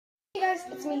guys,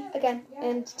 it's me again,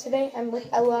 and today I'm with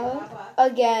Ella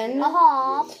again,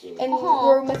 and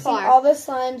we're mixing all the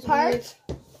slimes. Part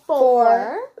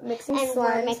 4, mixing and slimes.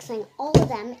 we're mixing all of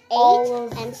them,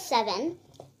 8 and 7.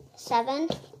 7,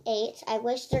 8. I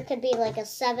wish there could be like a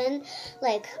 7,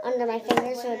 like under my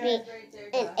fingers, so it would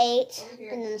be an 8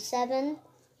 and then a 7.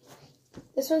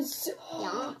 This one's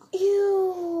Yeah.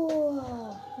 Ew.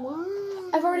 Wow.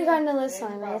 I've already gotten a list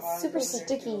slime, and it's super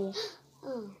sticky.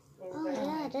 Oh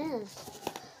yeah, it is.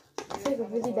 It's like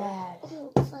really bad. It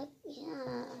looks like,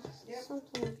 yeah,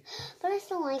 something. But I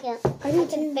still like it. I do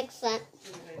can too. fix it.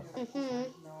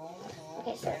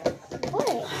 Okay, so, what?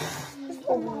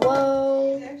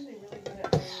 Whoa.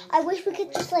 I wish we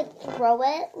could just, like, throw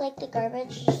it, like the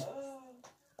garbage.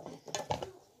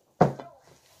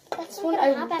 That's not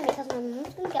gonna happen because my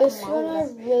mom's gonna get This one I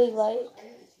really like.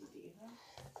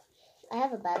 I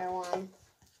have a better one.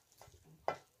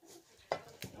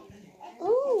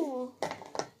 Ooh.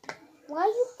 Why are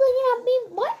you looking at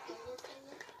me? What?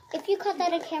 If you caught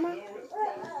that on camera,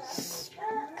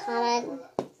 comment.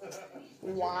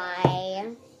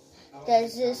 Why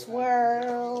does this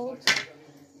world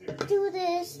do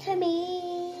this to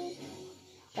me?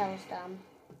 That was dumb.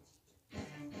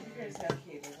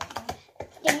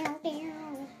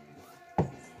 Down.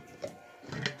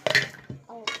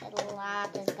 Oh, the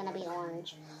lot is gonna be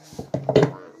orange.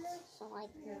 So like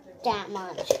that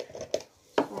much.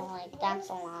 So like that's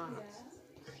a lot.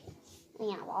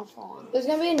 Yeah, that's a lot. There's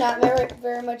gonna be not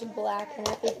very much black in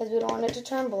it because we don't want it to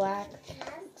turn black.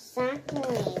 Exactly.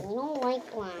 We don't like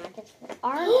black. It's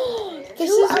our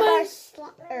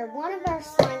one of our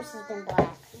slimes has been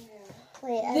black.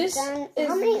 Wait,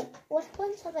 how many? What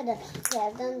ones have I done? Yeah,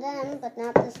 I've done them, but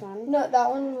not this one. No, that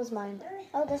one was mine.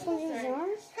 Oh, this one's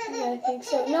yours? Yeah, I think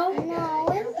so. No,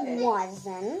 it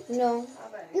wasn't. No.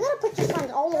 You gotta put your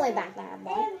slimes all the way back there,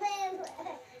 boy.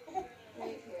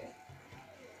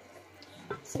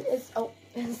 See,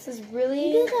 this is really.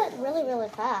 You do that really, really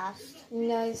fast.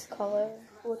 Nice color.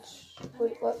 What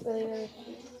really?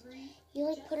 You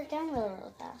like put it down really,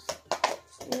 really fast.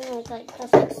 You know, like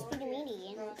just like speedy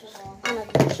meaty and just on a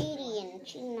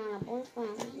cheating on a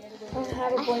boyfriend. I don't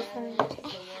have a boyfriend. I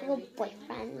have a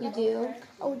boyfriend. You do?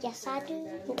 Oh yes, I do.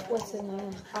 What's his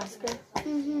name? Oscar.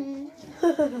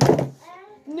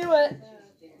 Knew it.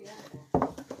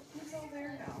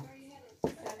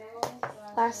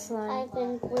 Last slime. I've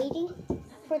been waiting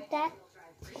for that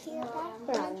to hear that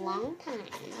for a long time.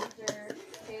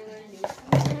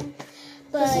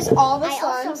 But this is all the I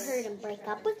slimes. also heard him break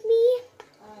up with me.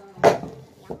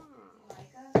 Yeah.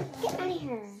 Get out of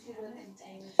here.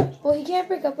 Well, he can't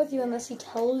break up with you unless he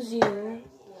tells you.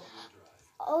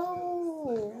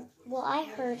 Oh, well, I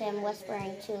heard him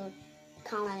whispering to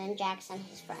Colin and Jackson,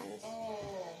 his friends.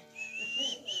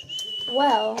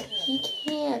 Well, he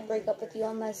can't break up with you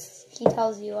unless he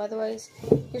tells you. Otherwise,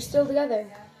 you're still together.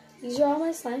 These are all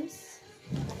my slimes.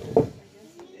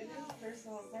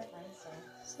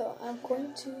 So I'm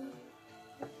going to.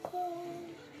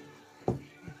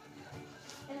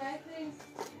 And I think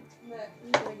that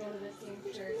we go to the same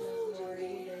church as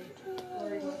Lori.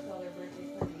 Lori goes to all their birthday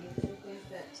parties. I think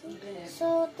that even if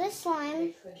So this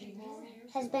slime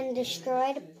has been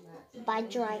destroyed by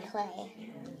dry clay.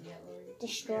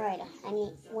 Destroyed. I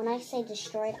mean, when I say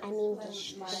destroyed, I mean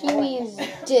destroyed. She means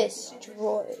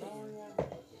destroyed.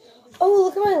 Oh,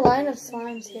 look at my line of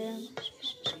slimes here.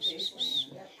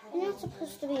 You're not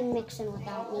supposed to be mixing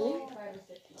without me.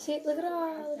 See, look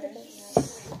at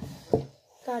this.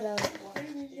 Gotta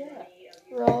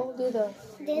roll, do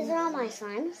These are all my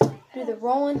slimes. the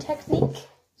rolling technique.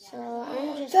 So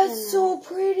I'm just That's so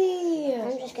pretty.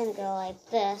 I'm just gonna go like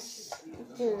this,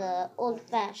 do the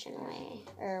old-fashioned way,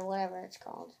 or whatever it's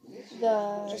called.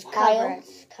 The Just pile.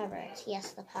 cover it.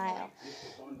 Yes, the pile.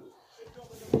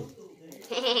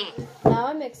 Now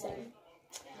I'm mixing.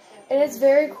 And it's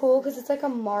very cool because it's like a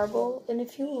marble. And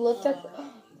if you looked at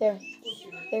there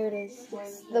it is.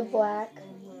 It's the black.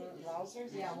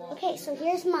 Okay, so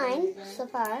here's mine so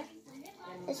far.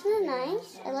 Isn't it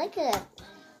nice? I like it,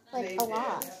 like, a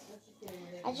lot.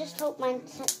 I just hope mine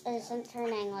isn't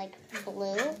turning, like,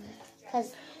 blue.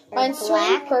 Because Mine's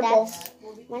black, turning purple.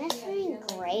 Mine is turning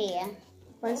gray.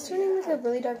 Mine's turning like a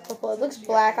really dark purple. It looks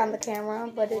black on the camera,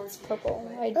 but it's purple.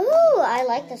 Ooh, I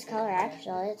like this color,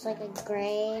 actually. It's like a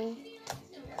gray.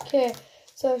 Okay,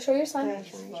 so show your slime.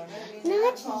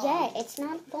 Not yet. It's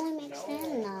not fully mixed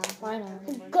in, though. I know.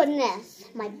 Goodness,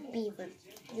 my beaver.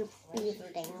 Your beaver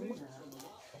dam.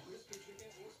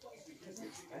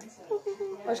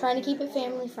 We're trying to keep it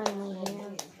family friendly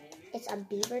here. It's a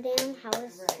beaver dam? How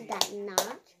is that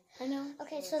not? I know.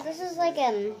 Okay, so this is like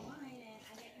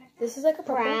This is like a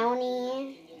purple.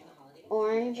 brownie.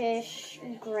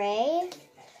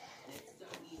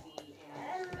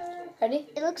 Ready?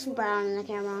 It looks brown in the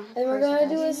camera. And we're going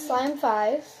to do a slime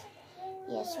 5.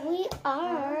 Yes, we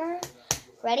are.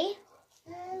 Ready?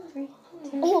 3,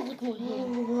 2, Oh, look at my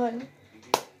hand. 1.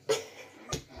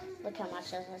 Look how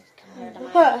much this is compared to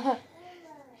mine.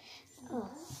 Oh.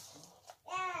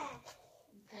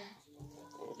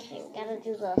 Okay, we gotta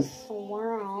do the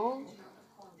swirl.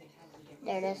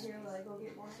 There it is.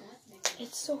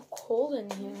 It's so cold in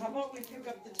here. How about we pick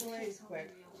up the toys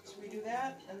quick? Should we do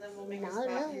that? And then we'll make a No, spot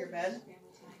no. for your bed.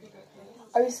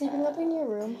 Are you sleeping up in your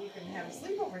room? You can have a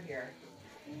sleep over here.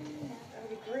 That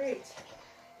would be great.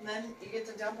 And then you get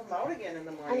to dump them out again in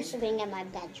the morning. I'm sleeping in my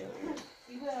bedroom.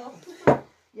 You will.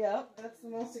 Yep, that's the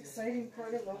most exciting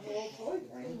part of the whole toy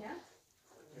thing.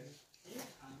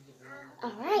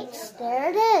 Alright,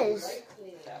 there it is.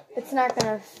 It's not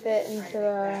going to fit into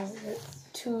the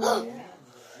 2.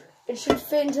 It should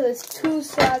fit into the 2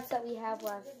 slots that we have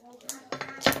left.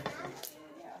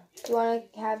 Do you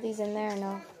want to have these in there or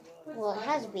no? Well, it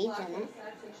has beads in it,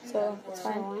 So it's so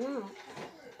fine. why not?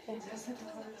 Okay.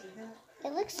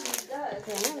 It looks good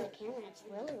on the camera. It's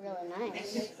really, really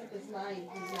nice.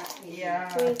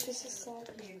 Yeah. Wait, this is sad.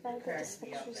 Gotta get this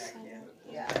extra side.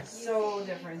 Yeah. So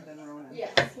different than Ronan.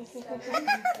 Yes.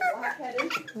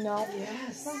 No.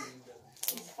 Yes.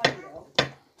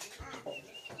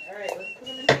 Alright, let's put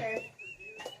them in here.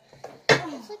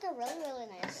 It's like a really, really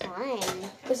nice slime.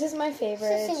 This is my favorite.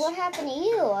 Sissy, what happened to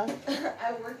you?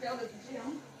 I worked out at the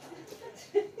gym.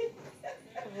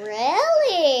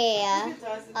 Really? It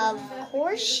does. It Of doesn't have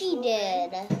course to be she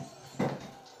did.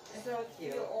 So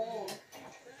cute. Old.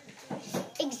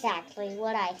 Exactly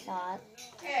what I thought.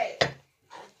 Hey,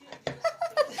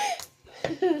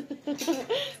 you're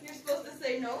supposed to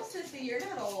say no, Sissy. You're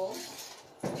not old.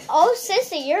 Oh,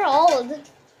 Sissy, you're old.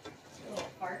 Little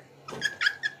fart.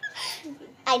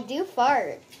 I do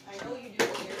fart. I know you do.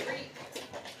 You're pretty.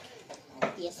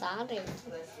 Yes, I do.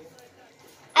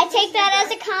 I take that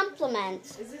as a compliment.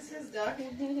 Is this his duck?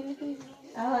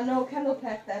 No, Kendall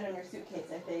packed that in her suitcase,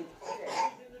 I think.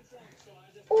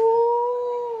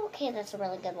 Ooh, okay, that's a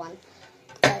really good one.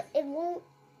 But it won't.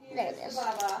 There it is.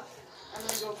 Baba. I'm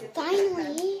gonna go get the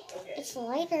Finally, it's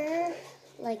lighter.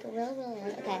 Like, really, really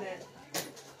light. Okay.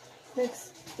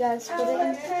 Mix. Yes, put it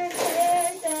in.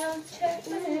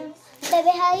 Baby,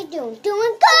 how you doing?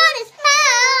 Doing good as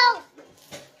hell.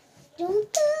 Doing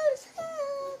good as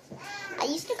hell. I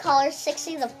used to call her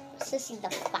Sissy the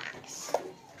Fox.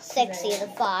 Sixy the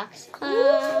Fox.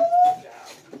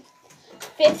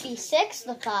 56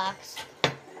 the Fox.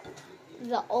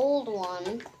 The old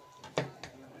one.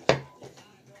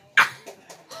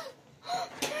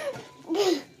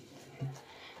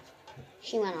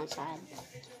 She went outside.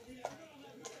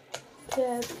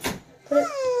 Yeah. Put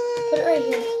it right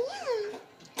here.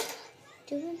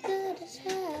 Doing good as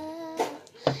hell.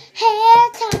 Hair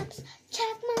tops,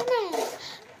 check my nails.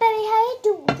 Baby, how you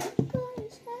doing? Good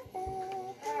as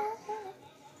hell.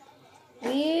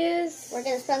 These. We're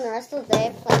gonna spend the rest of the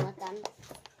day playing with them.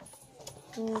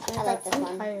 I like this I'm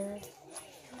one. tired.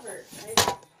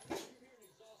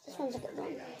 This one's a good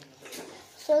one.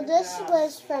 So this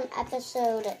was from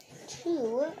episode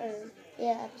 2,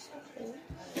 episode 2.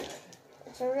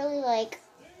 It's a really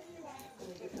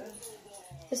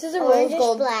This is a rose orangish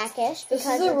gold. blackish. This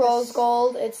because is a of rose this-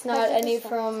 gold. It's not because of any this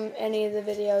from any of the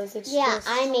videos. It's Yeah, just.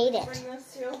 I made it. Bring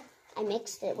this too. I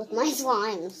mixed it with my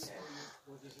slimes.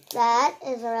 That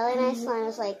is a really nice slime.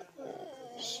 It's like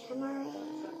shimmery.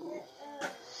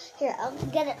 Here, I'll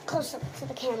get it close up to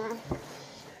the camera.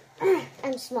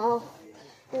 I'm small.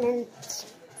 And then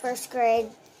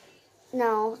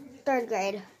third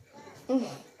grade.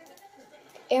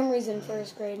 Amory's in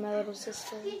first grade, my little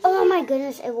sister. Oh my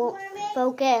goodness, it won't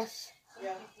focus.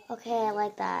 Yeah. Okay, I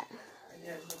like that.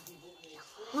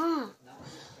 Huh.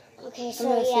 Okay, I'm so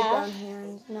gonna sleep yeah. down here.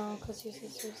 And, no, because your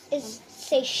sister's.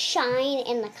 Say shine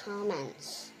in the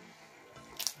comments.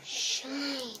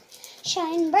 Shine.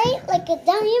 Shine bright like a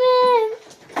diamond.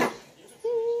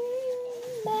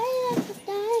 Bright like a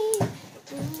diamond.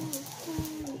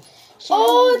 Shine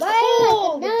Oh, it's bright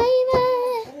cold. like a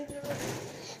diamond.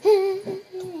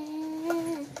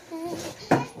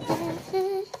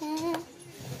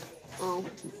 Oh.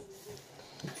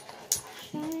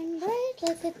 Shine bright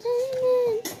like a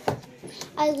diamond.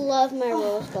 I love my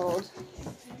rose gold.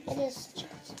 It is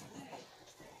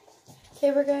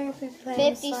Okay, we're going to be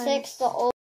playing 56, the old